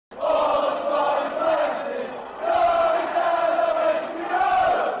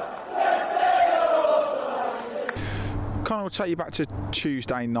want to take you back to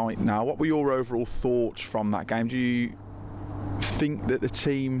Tuesday night now. What were your overall thoughts from that game? Do you think that the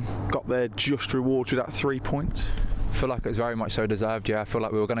team got their just rewards with that 3 points? I feel like it was very much so deserved. Yeah, I feel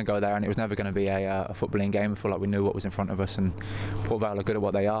like we were going to go there and it was never going to be a footballing game. I feel like we knew what was in front of us, and Port Vale are good at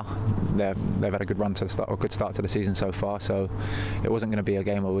what they are. They've had a good run to the start, or good start to the season so far. So it wasn't going to be a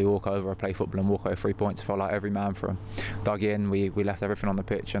game where we walk over, play football and walk away with 3 points. I felt like every man from dug in. We left everything on the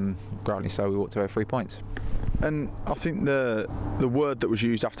pitch, and rightly so, we walked away with 3 points. And I think the word that was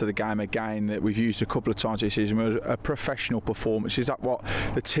used after the game again, that we've used a couple of times this season, was a professional performance. Is that what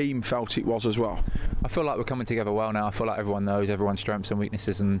the team felt it was as well? I feel like we're coming together well now. I feel like everyone knows everyone's strengths and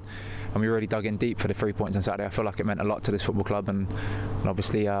weaknesses, and we really dug in deep for the 3 points on Saturday. I feel like it meant a lot to this football club, and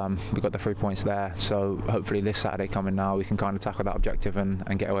obviously we got the 3 points there. So hopefully this Saturday coming now, we can kind of tackle that objective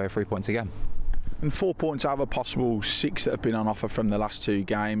and get away with 3 points again. And 4 points out of a possible 6 that have been on offer from the last 2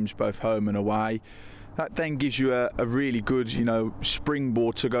 games, both home and away. That then gives you a really good,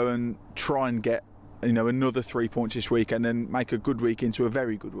 springboard to go and try and get, another 3 points this week, and then make a good week into a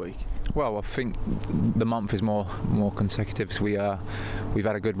very good week. Well, I think the month is more consecutive. So we've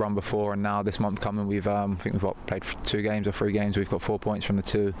had a good run before, and now this month coming, I think we've played 2 games or 3 games. We've got 4 points from the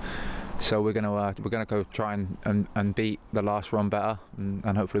 2. So we're gonna go try and beat the last run better,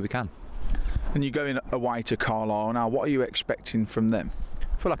 and hopefully we can. And you're going away to Carlisle now. What are you expecting from them?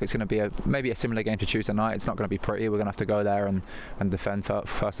 I feel like it's going to be maybe a similar game to Tuesday night. It's not going to be pretty. We're going to have to go there and defend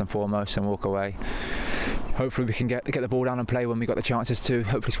first and foremost, and walk away. Hopefully we can get the ball down and play when we got the chances to.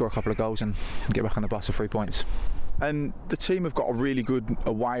 Hopefully score a couple of goals and get back on the bus with 3 points. And the team have got a really good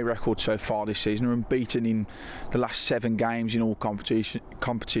away record so far this season, and beaten in the last 7 games in all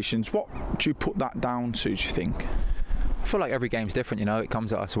competitions. What do you put that down to, do you think? I feel like every game's different, it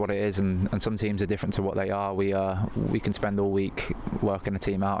comes at us what it is, and some teams are different to what they are. We can spend all week working the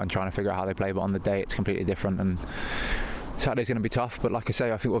team out and trying to figure out how they play, but on the day it's completely different, and Saturday's going to be tough, but like I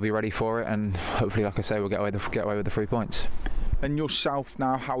say, I think we'll be ready for it, and hopefully, like I say, we'll get away with the 3 points. And yourself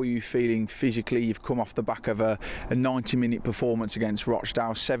now, how are you feeling physically? You've come off the back of a 90-minute performance against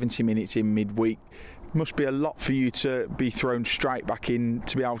Rochdale, 70 minutes in midweek. Must be a lot for you to be thrown straight back in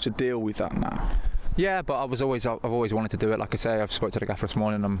to be able to deal with that now. Yeah, but I've always wanted to do it. Like I say, I've spoke to the gaffer this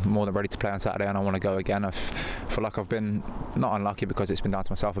morning. I'm more than ready to play on Saturday, and I want to go again. I feel like I've been not unlucky because it's been down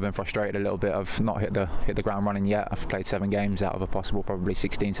to myself. I've been frustrated a little bit. I've not hit the ground running yet. I've played 7 games out of a possible probably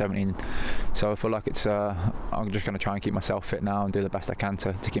 16, 17. So I feel like I'm just going to try and keep myself fit now and do the best I can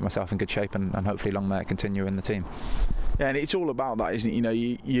to keep myself in good shape, and hopefully long may it continue in the team. Yeah, and it's all about that, isn't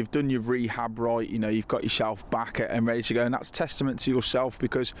it? You've done your rehab right. You've got yourself back and ready to go, and that's testament to yourself,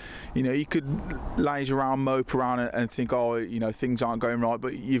 because you could laze around, mope around and think, things aren't going right,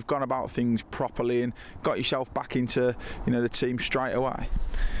 but you've gone about things properly and got yourself back into the team straight away.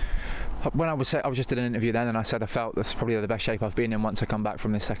 When I was just did an interview then, and I said I felt that's probably the best shape I've been in once I come back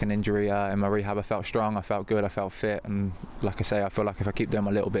from this second injury in my rehab. I felt strong, I felt good, I felt fit, and like I say, I feel like if I keep doing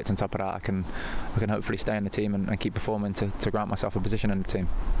my little bits on top of that, I can hopefully stay in the team and keep performing to grant myself a position in the team.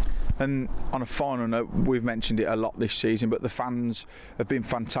 And on a final note, we've mentioned it a lot this season, but the fans have been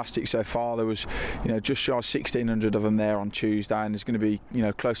fantastic so far. There was, just shy of 1,600 of them there on Tuesday, and there's going to be,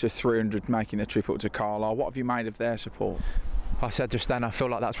 close to 300 making the trip up to Carlisle. What have you made of their support? I said just then, I feel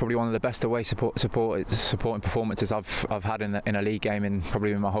like that's probably one of the best away supporting performances I've had in a league game in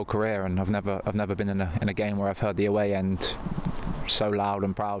probably my whole career, and I've never been in a game where I've heard the away end so loud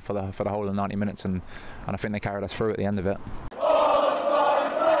and proud for the whole of 90 minutes, and I think they carried us through at the end of it.